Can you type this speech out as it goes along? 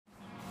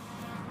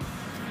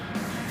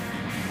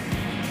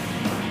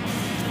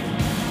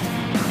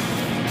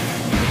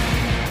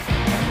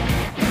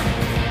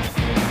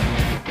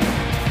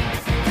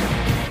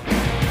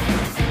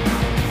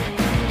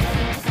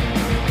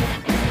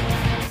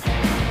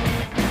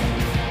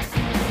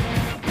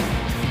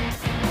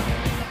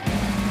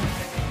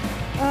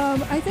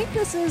think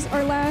this is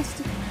our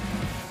last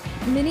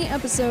mini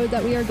episode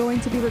that we are going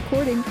to be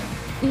recording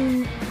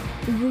in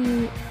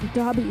the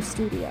Dobby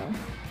studio.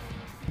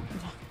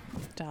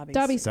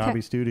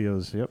 Dobby's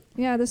Studios, yep.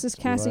 Yeah, this is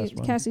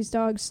Cassie's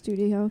dog's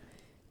studio.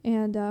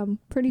 And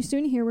pretty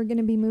soon here we're going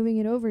to be moving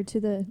it over to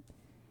the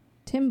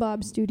Tim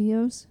Bob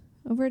Studios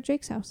over at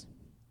Jake's house.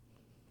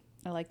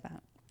 I like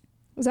that.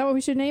 Is that what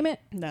we should name it?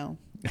 No.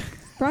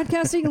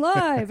 Broadcasting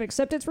live,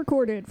 except it's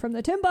recorded from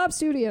the Tim Bob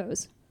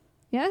Studios.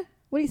 Yeah?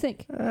 What do you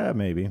think?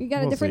 Maybe. You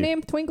got a different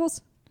name?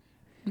 Twinkles?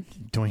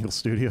 Twinkle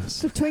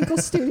Studios. The Twinkle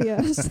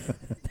Studios.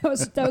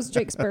 That was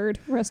Jake's bird.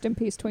 Rest in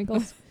peace,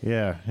 Twinkles.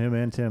 Yeah, him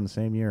and Tim,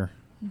 same year.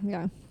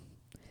 Yeah.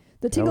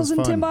 The Tinkles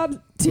and Tim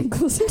Bob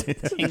Twinkles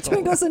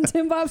and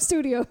Tim Bob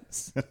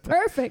Studios.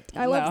 Perfect.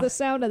 I love the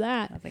sound of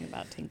that. I think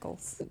about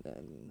Tinkles.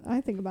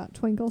 I think about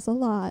Twinkles a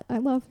lot. I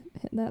love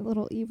that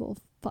little evil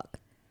fuck.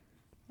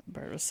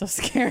 Bird was so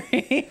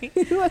scary.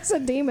 He was a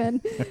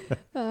demon.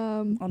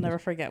 I'll never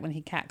forget when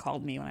he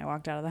catcalled me when I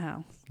walked out of the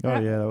house. Oh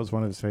yeah, that was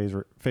one of his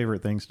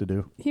favorite things to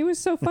do. He was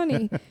so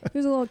funny. He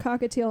was a little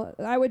cockatiel.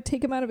 I would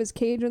take him out of his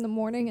cage in the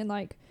morning and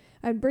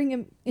I'd bring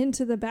him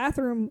into the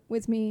bathroom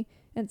with me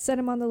and set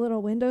him on the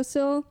little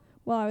windowsill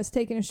while I was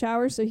taking a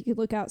shower so he could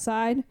look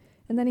outside.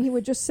 And then he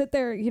would just sit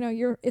there. You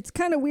know, it's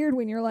kind of weird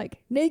when you're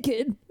like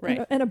naked,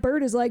 right? And a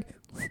bird is like,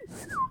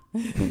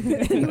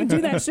 and he would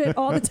do that shit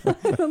all the time.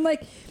 I'm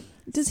like,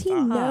 does he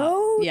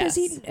know? Yes.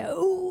 Does he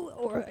know?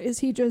 Or is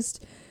he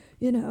just,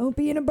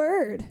 being a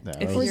bird? No,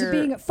 Or is he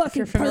being a fucking If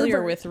you're familiar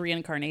pervert? with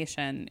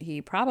reincarnation,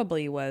 he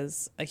probably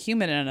was a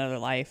human in another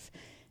life,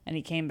 and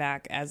he came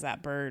back as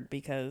that bird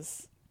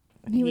because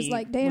he was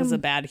like, damn, was a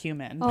bad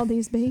human. All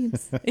these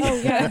babes. Oh,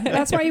 yeah.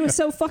 That's why he was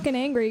so fucking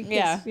angry.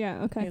 Yeah.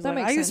 Yeah, okay. He's That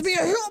like, makes I sense. used to be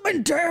a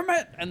human, damn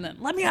it! And then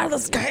let me out of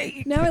this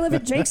cage. Now I live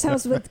at Jake's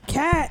house with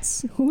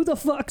cats. Who the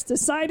fuck's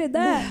decided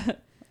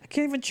that? I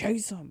can't even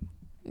chase them.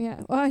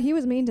 Yeah. Well, he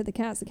was mean to the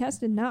cats. The cats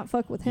did not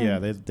fuck with him. Yeah,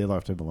 they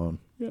left him alone.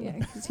 Yeah,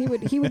 because he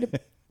would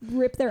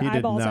rip their He did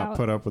eyeballs not out.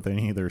 put up with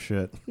any of their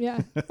shit.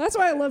 Yeah. That's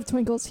why I love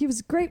Twinkles. He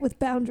was great with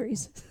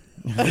boundaries.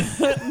 No.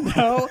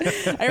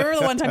 I remember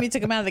the one time he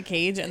took him out of the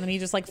cage and then he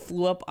just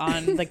flew up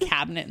on the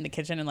cabinet in the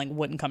kitchen and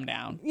wouldn't come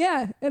down.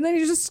 Yeah. And then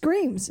he just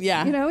screams.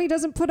 Yeah. He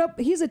doesn't put up.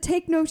 He's a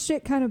take no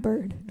shit kind of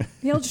bird.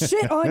 He'll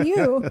shit on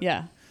you.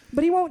 Yeah.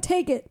 But he won't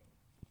take it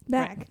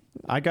back. Right.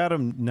 I got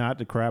him not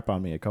to crap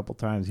on me a couple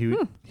times.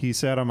 He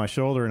sat on my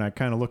shoulder and I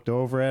kind of looked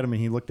over at him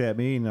and he looked at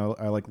me and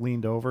I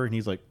leaned over and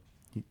he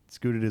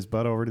scooted his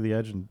butt over to the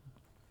edge and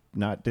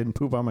didn't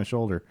poop on my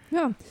shoulder.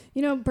 No.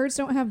 Birds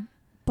don't have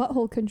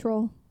butthole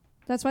control.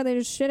 That's why they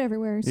just shit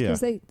everywhere.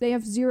 Because they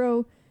have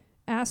zero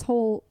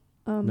asshole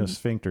No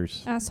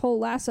sphincters. asshole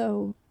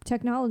lasso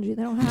technology.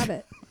 They don't have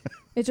it.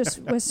 It just,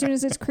 as soon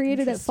as it's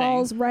created, it Interesting.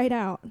 falls right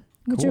out.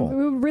 Which Cool. it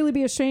would really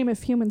be a shame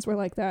if humans were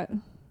like that.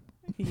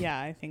 Yeah,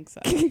 I think so.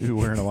 You're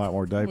wearing a lot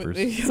more diapers.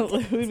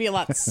 We'd be a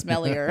lot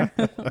smellier.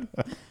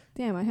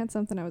 Damn, I had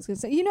something I was going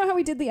to say. You know how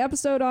we did the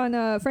episode on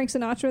Frank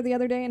Sinatra the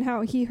other day and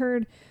how he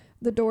heard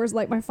the Doors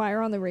Light My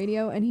Fire on the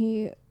radio and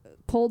he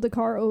pulled the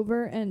car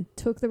over and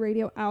took the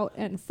radio out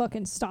and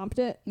fucking stomped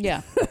it?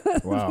 Yeah.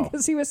 Wow.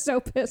 Because he was so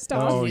pissed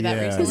off. Oh, do that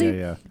yeah, recently?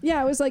 yeah.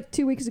 Yeah, it was like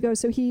 2 weeks ago.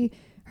 So he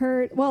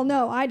heard, well,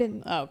 no, I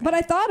didn't. Oh, okay. But I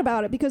thought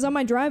about it because on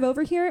my drive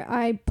over here,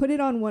 I put it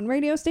on one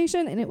radio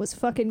station and it was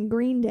fucking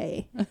Green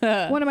Day.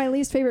 One of my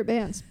least favorite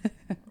bands.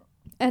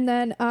 And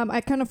then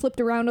I kind of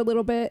flipped around a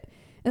little bit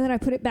and then I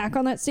put it back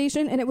on that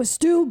station and it was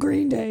still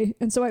Green Day.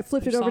 And so I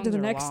flipped Your it over to songs the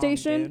are next long,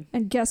 station dude.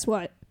 and guess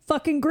what?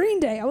 Fucking Green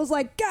Day. I was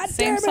like, God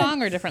Same damn it.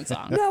 song or different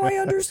song? Now I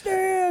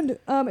understand.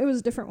 It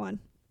was a different one.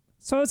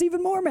 So I was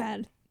even more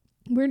mad.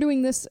 We're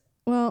doing this.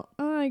 Well,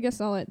 I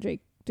guess I'll let Jake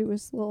do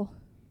his little.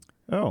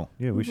 Oh,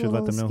 yeah, we should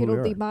let them know who we are.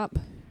 Skittle-dee-bop.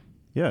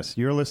 Yes,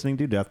 you're listening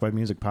to Death by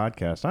Music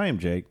Podcast. I am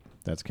Jake.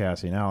 That's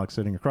Cassie and Alex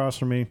sitting across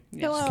from me.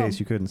 Yes. Hello. In case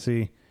you couldn't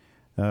see.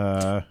 We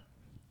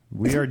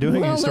are doing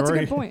Well, a that's a story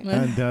good point.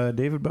 on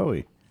David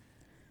Bowie.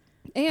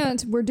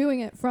 And we're doing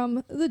it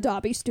from the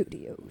Dobby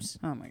Studios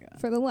Oh my god.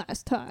 for the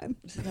last time.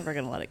 She's never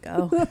gonna let it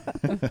go.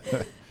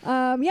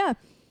 Yeah.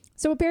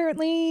 So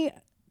apparently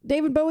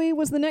David Bowie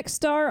was the next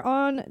star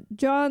on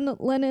John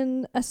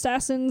Lennon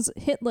Assassin's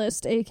hit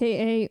list,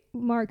 aka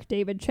Mark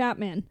David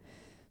Chapman.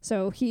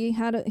 So he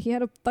had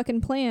a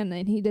fucking plan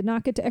and he did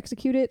not get to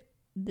execute it.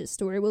 This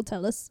story will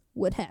tell us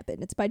what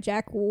happened. It's by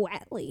Jack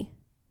Watley.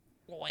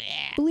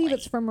 I believe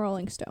it's from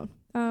Rolling Stone.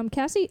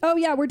 Cassie? Oh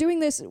yeah, we're doing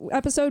this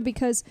episode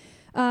because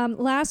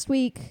last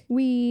week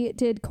we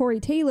did Corey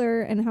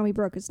Taylor and how he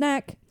broke his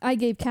neck. I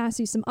gave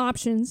Cassie some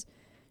options.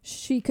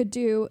 She could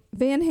do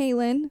Van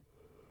Halen,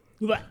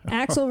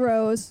 Axl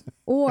Rose,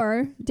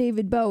 or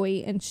David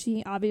Bowie, and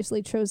she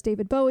obviously chose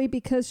David Bowie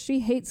because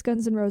she hates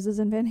Guns N' Roses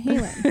and Van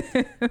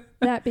Halen.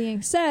 That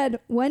being said,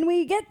 when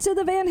we get to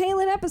the Van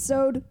Halen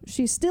episode,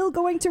 she's still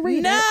going to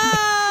read it.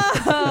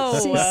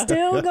 She's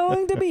still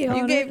going to be on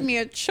You it. gave me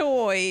a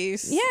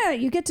choice. Yeah,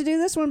 you get to do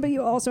this one, but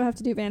you also have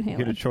to do Van You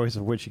get a Halen. choice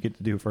of which you get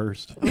to do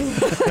first. Should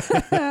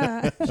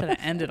have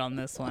ended on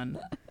this one.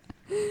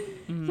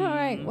 All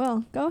right.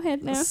 Well, go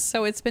ahead now.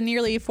 So it's been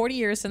nearly 40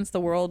 years since the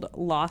world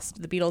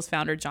lost the Beatles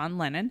founder John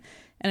Lennon,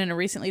 and in a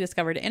recently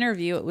discovered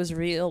interview, it was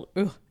revealed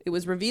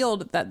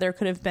that there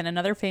could have been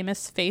another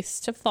famous face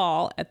to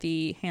fall at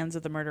the hands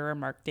of the murderer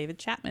Mark David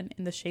Chapman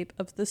in the shape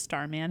of the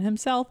Starman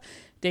himself,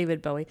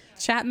 David Bowie.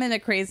 Chapman, a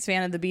crazed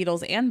fan of the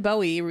Beatles and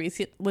Bowie,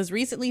 was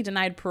recently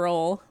denied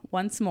parole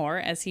once more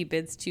as he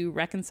bids to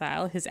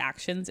reconcile his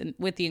actions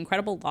with the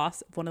incredible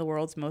loss of one of the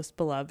world's most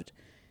beloved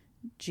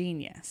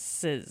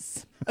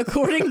geniuses.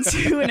 According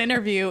to an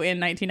interview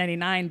in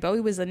 1999, Bowie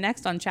was the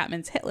next on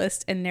Chapman's hit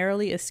list and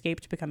narrowly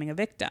escaped becoming a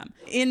victim.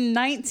 In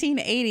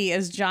 1980,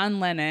 as John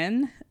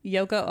Lennon,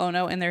 Yoko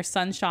Ono, and their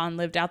son Sean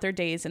lived out their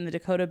days in the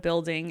Dakota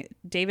Building,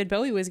 David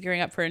Bowie was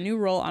gearing up for a new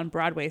role on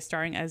Broadway,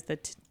 starring as the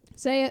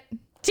Say it.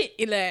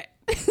 titular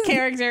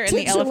character in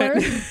the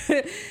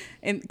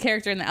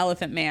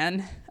Elephant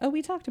Man. Oh,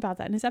 we talked about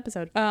that in his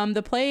episode.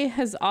 The play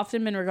has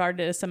often been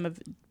regarded as some of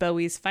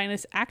Bowie's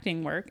finest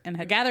acting work and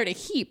had gathered a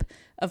heap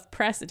of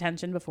press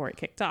attention before it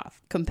kicked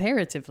off.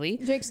 Comparatively,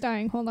 Jake's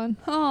dying. Hold on.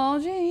 oh,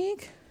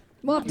 Jake,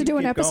 We'll have to do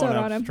an Keep episode going.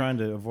 on I'm him. trying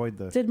to avoid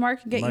the. did Mark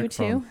get you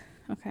microphone. too?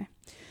 Okay.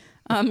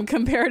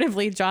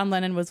 Comparatively, John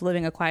Lennon was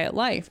living a quiet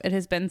life. It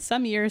has been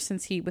some years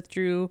since he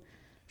withdrew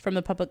from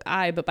the public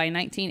eye, but by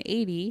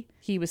 1980,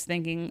 he was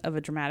thinking of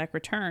a dramatic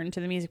return to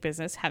the music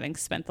business, having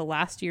spent the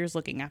last years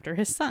looking after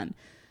his son.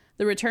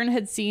 The return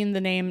had seen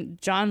the name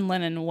John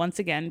Lennon once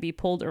again be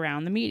pulled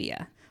around the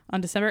media. On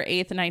December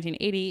 8th,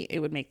 1980, it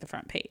would make the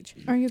front page.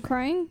 Are you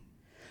crying?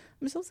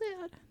 I'm so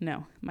sad.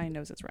 No, my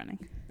nose is running.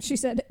 She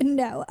said,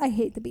 "No, I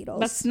hate the Beatles.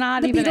 That's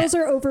not the even Beatles it.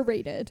 are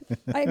overrated.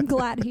 I'm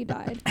glad he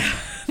died."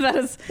 That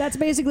is... That's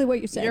basically what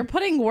you said. You're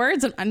putting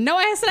words in... No,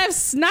 I said I have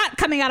snot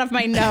coming out of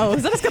my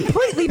nose. That is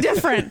completely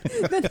different.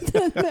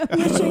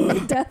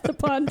 Wishing death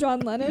upon John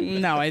Lennon.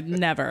 No, I'd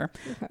never.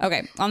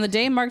 Okay. On the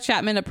day Mark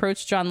Chapman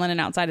approached John Lennon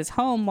outside his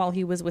home while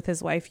he was with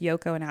his wife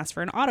Yoko and asked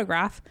for an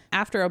autograph,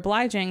 after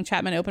obliging,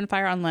 Chapman opened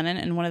fire on Lennon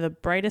and one of the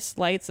brightest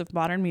lights of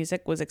modern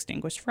music was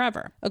extinguished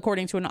forever.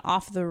 According to an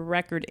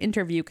off-the-record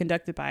interview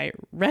conducted by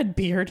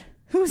Redbeard.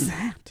 Who's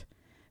that?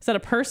 Is that a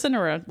person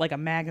or a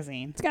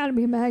magazine? It's got to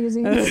be a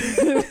magazine.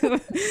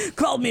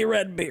 Called me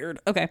Redbeard.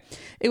 Okay.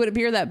 It would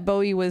appear that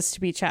Bowie was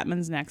to be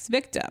Chapman's next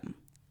victim.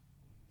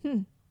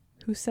 Who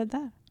said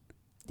that?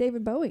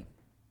 David Bowie.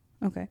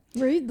 Okay.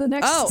 Read the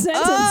next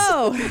sentence.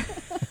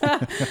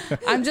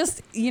 I'm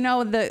just,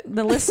 the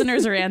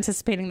listeners are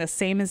anticipating the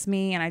same as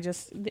me, and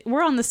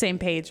we're on the same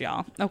page,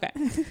 y'all. Okay.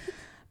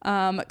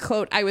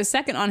 Quote, "I was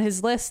second on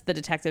his list," the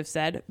detective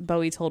said,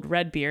 Bowie told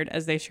Redbeard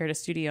as they shared a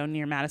studio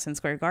near Madison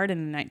Square Garden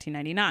in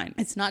 1999.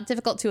 It's not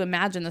difficult to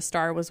imagine the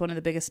star was one of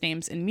the biggest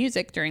names in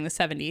music during the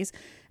 70s,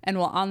 and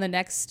while the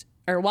next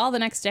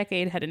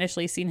decade had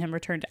initially seen him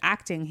return to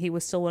acting, he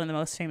was still one of the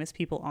most famous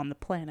people on the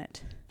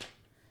planet.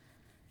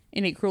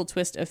 In a cruel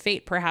twist of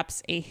fate,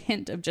 perhaps a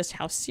hint of just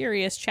how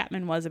serious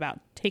Chapman was about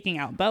taking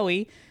out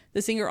Bowie,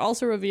 the singer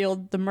also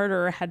revealed the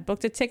murderer had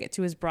booked a ticket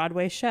to his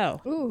Broadway show.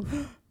 Ooh.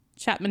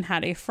 Chapman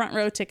had a front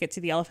row ticket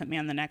to the Elephant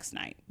Man the next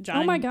night.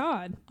 Oh my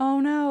God. Oh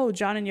no.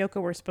 John and Yoko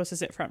were supposed to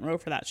sit front row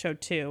for that show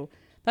too.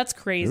 That's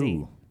crazy.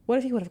 Ooh. What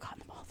if he would have gotten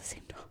them all at the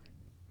same time?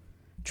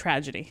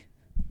 Tragedy.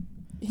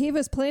 He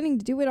was planning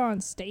to do it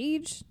on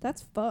stage?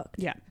 That's fucked.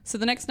 Yeah. So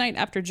the next night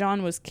after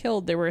John was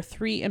killed, there were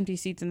 3 empty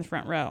seats in the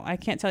front row. I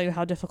can't tell you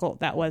how difficult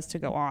that was to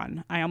go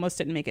on. I almost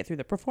didn't make it through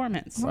the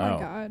performance. Oh Wow. my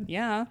God.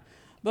 Yeah.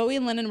 Bowie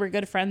and Lennon were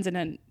good friends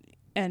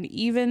and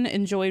even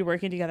enjoyed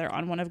working together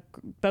on one of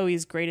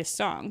Bowie's greatest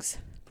songs.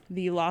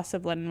 The loss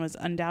of Lennon was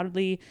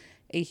undoubtedly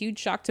a huge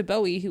shock to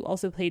Bowie, who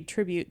also paid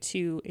tribute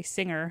to the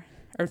singer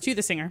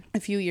a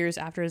few years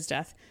after his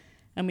death.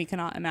 And we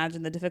cannot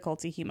imagine the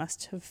difficulty he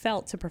must have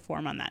felt to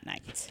perform on that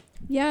night.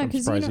 Yeah, I'm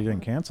because surprised he didn't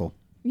cancel.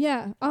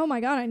 Yeah. Oh my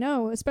God, I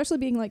know. Especially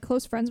being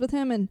close friends with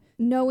him and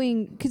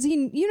knowing, because he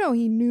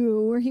knew,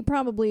 or he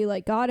probably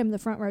got him the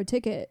front row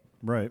ticket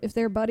Right. if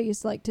they're buddies,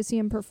 to see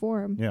him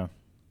perform. Yeah.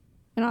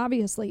 And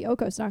obviously,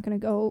 Yoko's not going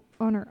to go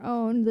on her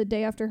own the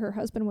day after her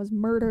husband was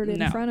murdered in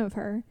No. front of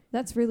her.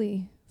 That's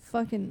really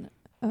fucking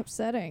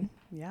upsetting.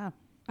 Yeah.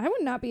 I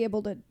would not be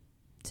able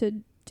to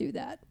do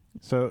that.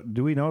 So,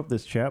 do we know if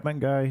this Chapman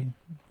guy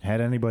had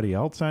anybody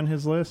else on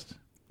his list?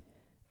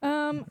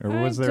 Or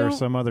was there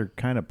some other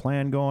kind of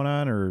plan going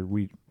on? Or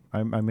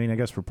I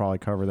guess we'll probably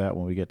cover that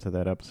when we get to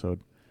that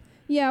episode.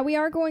 Yeah, we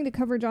are going to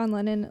cover John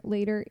Lennon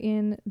later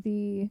in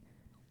the...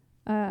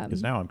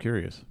 Because now I'm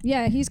curious.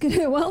 Yeah, he's going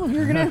to... Well,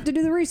 you're going to have to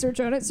do the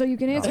research on it so you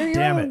can answer your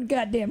damn own it.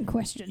 goddamn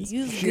questions.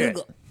 Use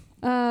Google.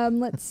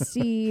 Let's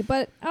see.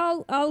 But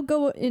I'll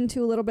go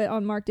into a little bit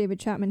on Mark David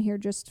Chapman here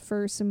just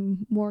for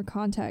some more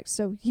context.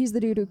 So he's the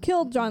dude who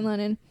killed John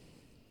Lennon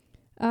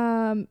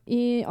on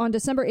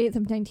December 8th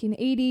of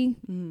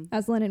 1980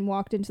 as Lennon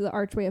walked into the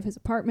archway of his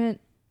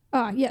apartment.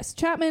 Yes,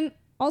 Chapman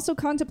also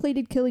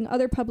contemplated killing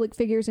other public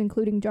figures,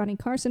 including Johnny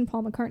Carson,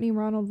 Paul McCartney,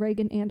 Ronald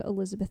Reagan, and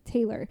Elizabeth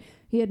Taylor.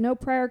 He had no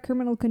prior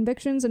criminal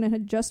convictions and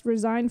had just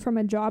resigned from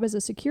a job as a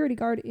security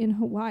guard in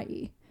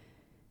Hawaii.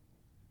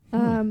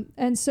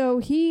 And so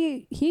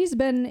he's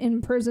been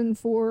in prison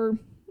for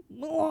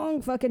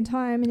long fucking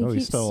time. And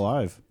he's still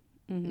alive.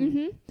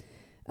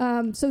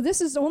 So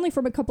this is only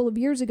from a couple of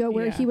years ago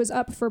where he was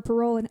up for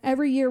parole, and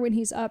every year when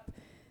he's up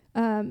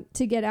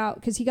to get out,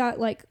 because he got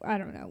like, I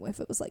don't know if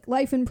it was like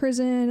life in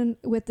prison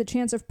with the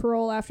chance of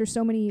parole after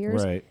so many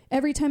years. Right.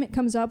 Every time it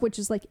comes up, which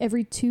is like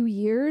every 2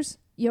 years,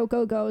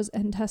 Yoko goes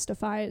and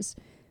testifies,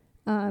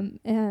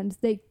 and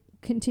they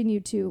continue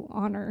to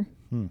honor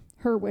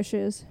her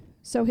wishes.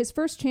 So his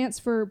first chance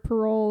for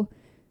parole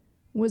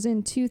was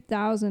in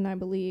 2000, I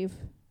believe.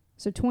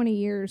 So 20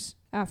 years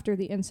after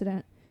the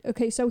incident.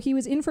 Okay, so he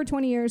was in for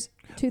 20 years.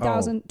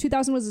 2000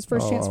 was his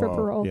first chance for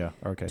parole. Yeah,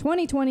 okay.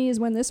 2020 is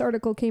when this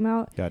article came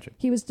out. Gotcha.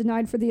 He was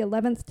denied for the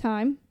 11th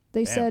time.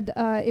 They said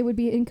it would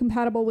be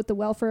incompatible with the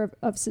welfare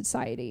of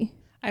society.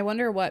 I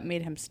wonder what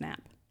made him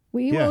snap.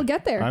 We will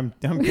get there. I'm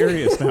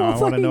curious now. We'll I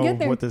want to know get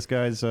there. what this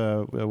guy's,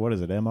 what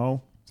is it,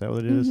 MO? Is that what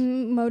it is?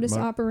 Modus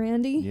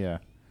operandi. Yeah.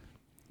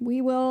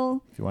 We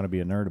will. If you want to be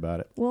a nerd about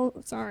it. Well,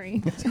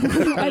 sorry.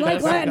 I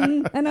like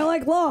Latin and I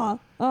like law.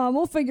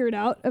 We'll figure it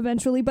out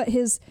eventually. But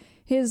his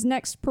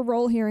next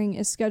parole hearing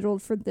is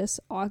scheduled for this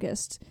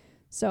August.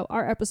 So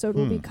our episode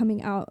will be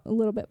coming out a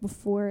little bit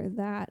before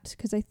that.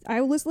 Because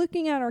I was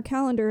looking at our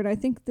calendar, and I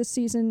think this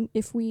season,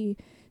 if we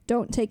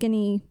don't take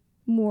any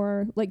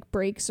more like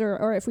breaks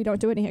or if we don't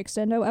do any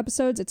extendo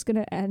episodes, it's going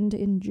to end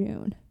in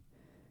June.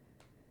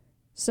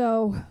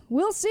 So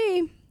we'll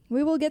see.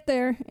 We will get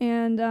there.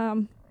 And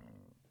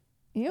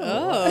ew.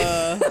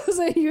 Was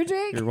that you,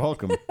 Jake? You're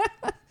welcome.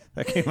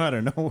 That came out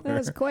of nowhere. That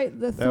was quite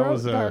the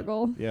throat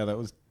gargle. Yeah, that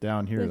was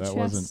down here. The that chest.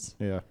 wasn't.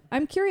 Yeah.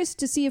 I'm curious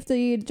to see if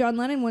the John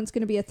Lennon one's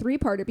going to be a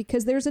 3-parter,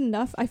 because there's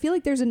enough. I feel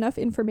like there's enough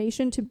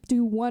information to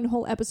do one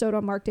whole episode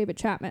on Mark David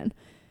Chapman.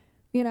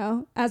 You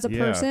know, as a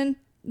person.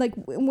 Like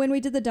when we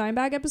did the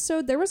Dimebag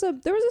episode, there was a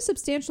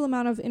substantial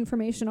amount of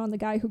information on the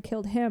guy who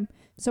killed him.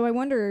 So I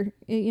wonder,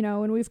 you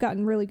know, and we've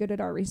gotten really good at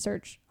our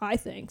research, I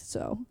think.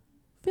 So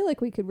I feel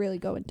like we could really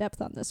go in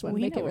depth on this one,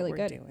 We make know it really what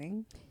we're good.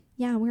 Doing.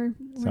 Yeah, we're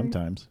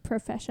Sometimes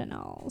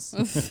professionals.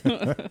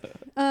 Other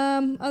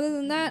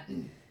than that,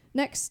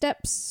 next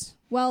steps.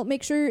 Well,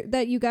 make sure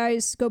that you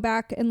guys go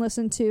back and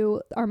listen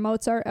to our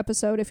Mozart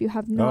episode if you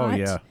have not. Oh,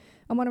 yeah.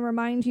 I want to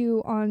remind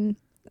you on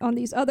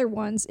these other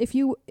ones, if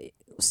you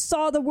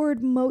saw the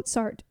word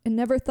Mozart and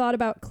never thought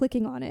about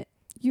clicking on it,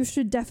 you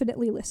should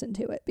definitely listen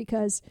to it,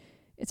 because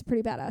it's a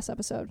pretty badass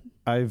episode.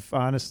 I've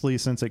honestly,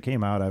 since it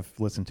came out, I've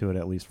listened to it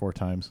at least 4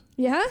 times.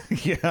 Yeah?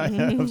 Yeah, I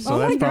have. So Oh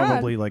my that's God.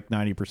 probably like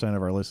 90%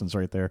 of our listens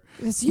right there.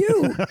 It's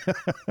you.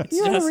 It's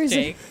You're the just reason.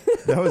 Jake.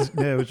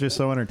 It was just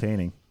so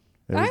entertaining.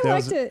 I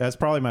liked it. That's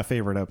probably my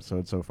favorite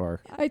episode so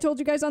far. I told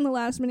you guys on the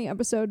last mini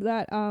episode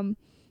that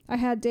I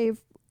had Dave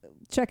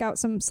check out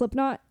some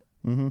Slipknot.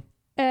 Mm-hmm.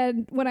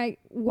 And when I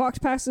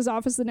walked past his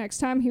office the next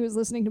time, he was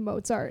listening to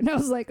Mozart. And I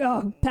was like,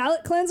 oh,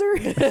 palate cleanser?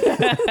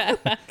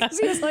 Because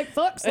he was like,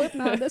 fuck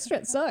Slipknot. This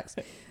shit sucks.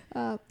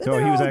 So he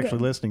was actually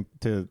listening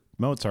to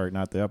Mozart,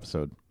 not the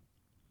episode.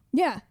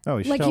 Yeah. Oh,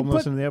 you should tell him to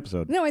listen to the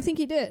episode. No, I think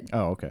he did.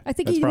 Oh, okay. I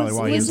think That's he probably was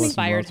why he was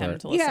listening- listening to Inspired him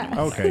Mozart. to listen Yeah. to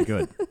Mozart. Okay,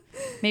 good.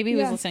 Maybe he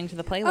was Yeah. listening to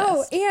the playlist.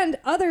 Oh, and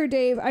other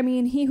Dave, I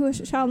mean, he who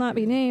shall not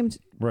be named.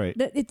 Right.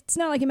 It's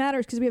not like it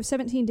matters because we have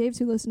 17 Daves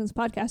who listen to this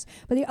podcast.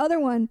 But the other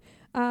one,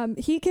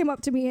 he came up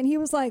to me and he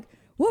was like,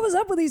 what was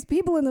up with these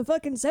people in the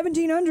fucking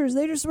 1700s?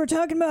 They just were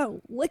talking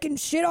about licking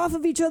shit off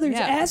of each other's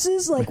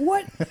asses. Like,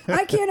 what?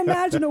 I can't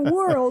imagine a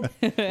world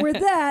where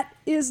that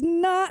is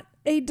not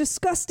a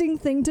disgusting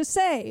thing to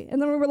say.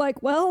 And then we were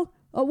like, well,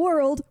 a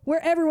world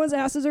where everyone's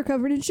asses are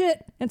covered in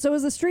shit. And so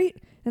is the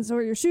street. And so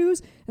are your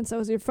shoes. And so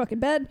is your fucking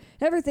bed.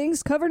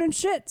 Everything's covered in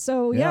shit.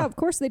 So, yeah, of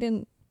course they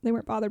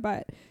weren't bothered by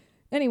it.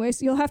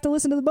 Anyways, you'll have to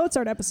listen to the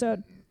Mozart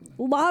episode.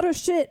 A lot of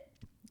shit.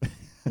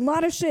 A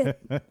lot of shit.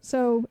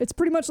 So it's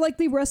pretty much like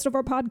the rest of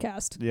our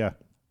podcast. Yeah.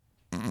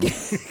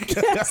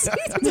 Cassie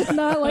did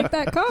not like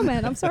that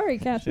comment. I'm sorry,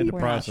 She had Cassie. to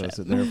process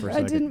it there for a I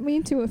second. didn't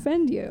mean to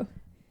offend you.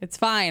 It's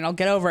fine. I'll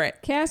get over it.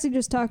 Cassie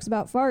just talks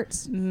about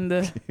farts.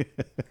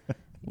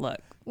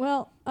 Look.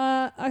 Well,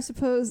 I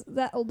suppose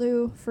that'll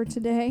do for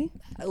today.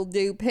 That'll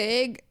do,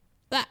 pig.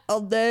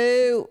 That'll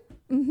do.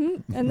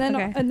 Mm-hmm. And then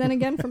Okay. and then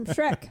again from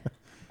Shrek.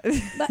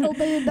 That'll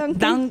do, Duncan.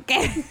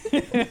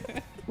 Donkey.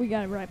 We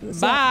gotta wrap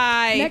this up.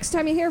 Bye. Next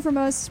time you hear from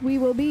us, we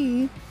will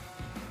be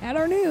at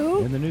our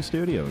In the new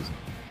studios.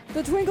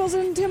 the Twinkles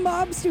and Tim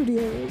Bob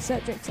Studios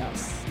at Jake's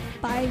house.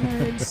 Bye,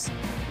 nerds.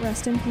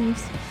 Rest in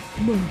peace.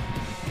 Boom.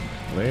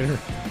 Later.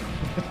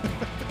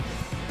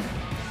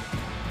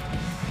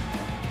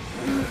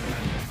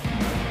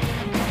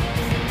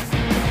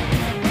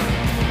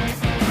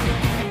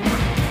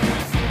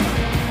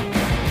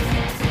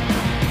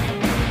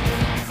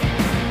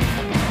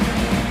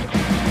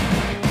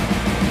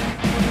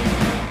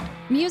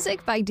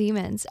 Music by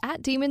Demons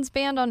at Demons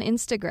Band on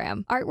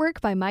Instagram. Artwork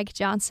by Mike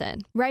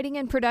Johnson. Writing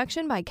and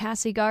production by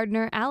Cassie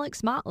Gardner,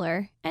 Alex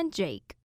Mottler, and Jake.